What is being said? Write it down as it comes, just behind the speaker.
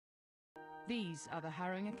These are the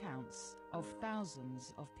harrowing accounts of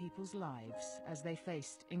thousands of people's lives as they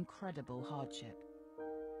faced incredible hardship.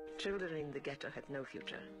 Children in the ghetto had no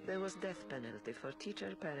future. There was death penalty for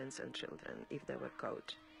teacher, parents and children if they were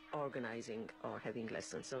caught organizing or having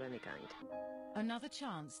lessons of any kind. Another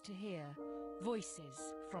chance to hear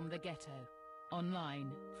Voices from the Ghetto,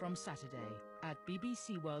 online from Saturday at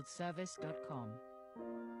bbcworldservice.com.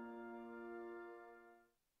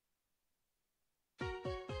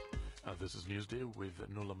 This is Newsday with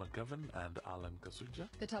Nuala McGovern and Alan Kasuja.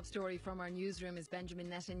 The top story from our newsroom is Benjamin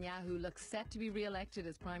Netanyahu looks set to be re-elected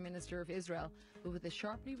as Prime Minister of Israel, but with a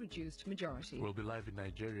sharply reduced majority. We'll be live in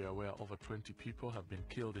Nigeria, where over 20 people have been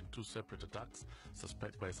killed in two separate attacks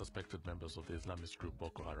by suspected members of the Islamist group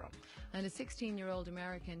Boko Haram. And a 16-year-old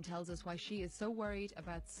American tells us why she is so worried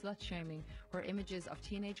about slut-shaming, where images of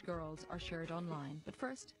teenage girls are shared online. But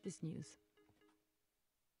first, this news.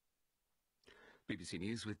 BBC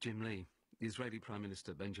News with Jim Lee. The Israeli Prime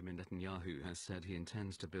Minister Benjamin Netanyahu has said he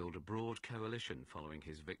intends to build a broad coalition following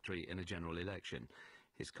his victory in a general election.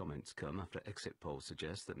 His comments come after exit polls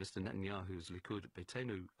suggest that Mr Netanyahu's Likud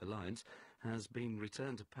Beitenu alliance has been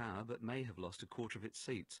returned to power but may have lost a quarter of its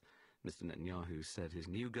seats. Mr Netanyahu said his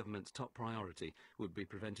new government's top priority would be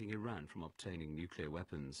preventing Iran from obtaining nuclear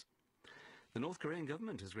weapons. The North Korean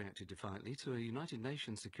government has reacted defiantly to a United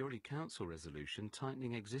Nations Security Council resolution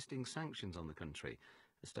tightening existing sanctions on the country.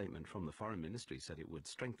 A statement from the Foreign Ministry said it would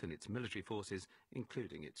strengthen its military forces,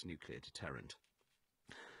 including its nuclear deterrent.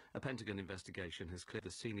 A Pentagon investigation has cleared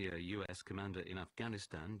the senior US commander in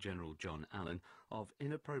Afghanistan, General John Allen, of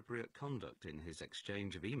inappropriate conduct in his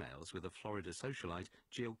exchange of emails with a Florida socialite,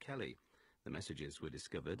 Jill Kelly. The messages were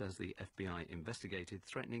discovered as the FBI investigated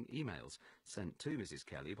threatening emails sent to Mrs.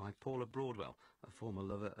 Kelly by Paula Broadwell, a former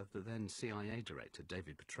lover of the then CIA director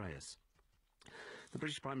David Petraeus. The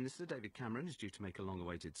British Prime Minister David Cameron is due to make a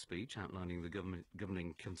long-awaited speech outlining the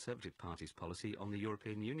governing Conservative Party's policy on the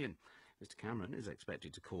European Union. Mr Cameron is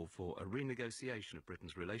expected to call for a renegotiation of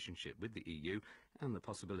Britain's relationship with the EU and the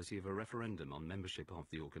possibility of a referendum on membership of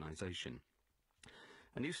the organisation.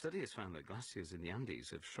 A new study has found that glaciers in the Andes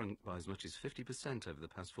have shrunk by as much as 50% over the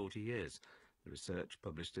past 40 years. The research,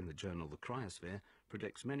 published in the journal The Cryosphere,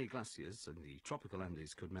 predicts many glaciers in the tropical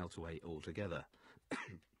Andes could melt away altogether.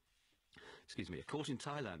 Excuse me. A court in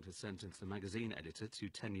Thailand has sentenced a magazine editor to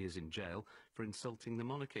 10 years in jail for insulting the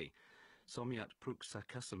monarchy. Somyat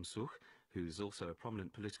Pruksakamsuk, who's also a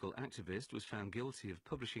prominent political activist, was found guilty of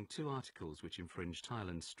publishing 2 articles which infringe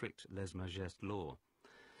Thailand's strict lèse-majesté law.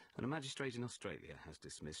 And a magistrate in Australia has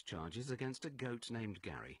dismissed charges against a goat named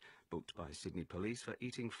Gary, booked by Sydney police for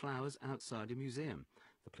eating flowers outside a museum.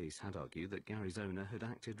 The police had argued that Gary's owner had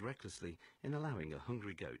acted recklessly in allowing a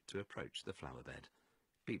hungry goat to approach the flower bed.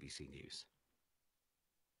 BBC News.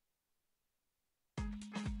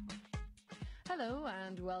 Hello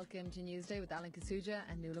and welcome to Newsday with Alan Kasuja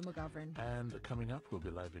and Nuala McGovern. And coming up, we'll be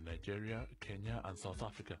live in Nigeria, Kenya and South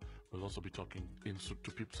Africa. We'll also be talking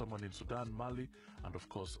to someone in Sudan, Mali, and of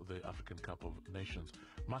course the African Cup of Nations.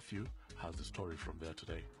 Matthew has the story from there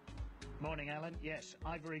today. Morning, Alan. Yes,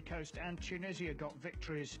 Ivory Coast and Tunisia got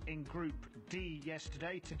victories in Group D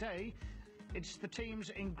yesterday. Today, it's the teams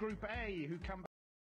in Group A who come